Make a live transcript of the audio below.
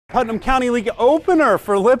Putnam County League opener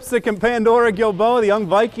for Leipsic and Pandora Gilboa. The young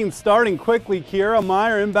Vikings starting quickly. Kiera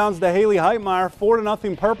Meyer inbounds to Haley Heitmeyer.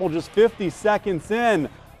 4-0 Purple just 50 seconds in.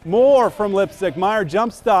 More from Leipsic. Meyer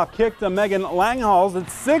jump stop kick to Megan Langhals.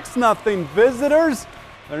 It's 6-0 visitors.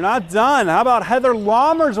 They're not done. How about Heather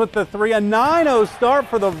Lammers with the three? A 9-0 start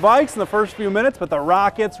for the Vikes in the first few minutes, but the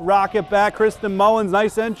Rockets rocket back. Kristen Mullins,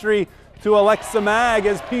 nice entry to Alexa Mag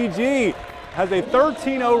as PG has a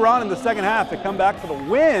 13-0 run in the second half to come back for the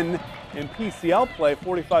win in PCL play,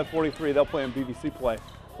 45-43. They'll play in BBC play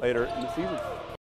later in the season.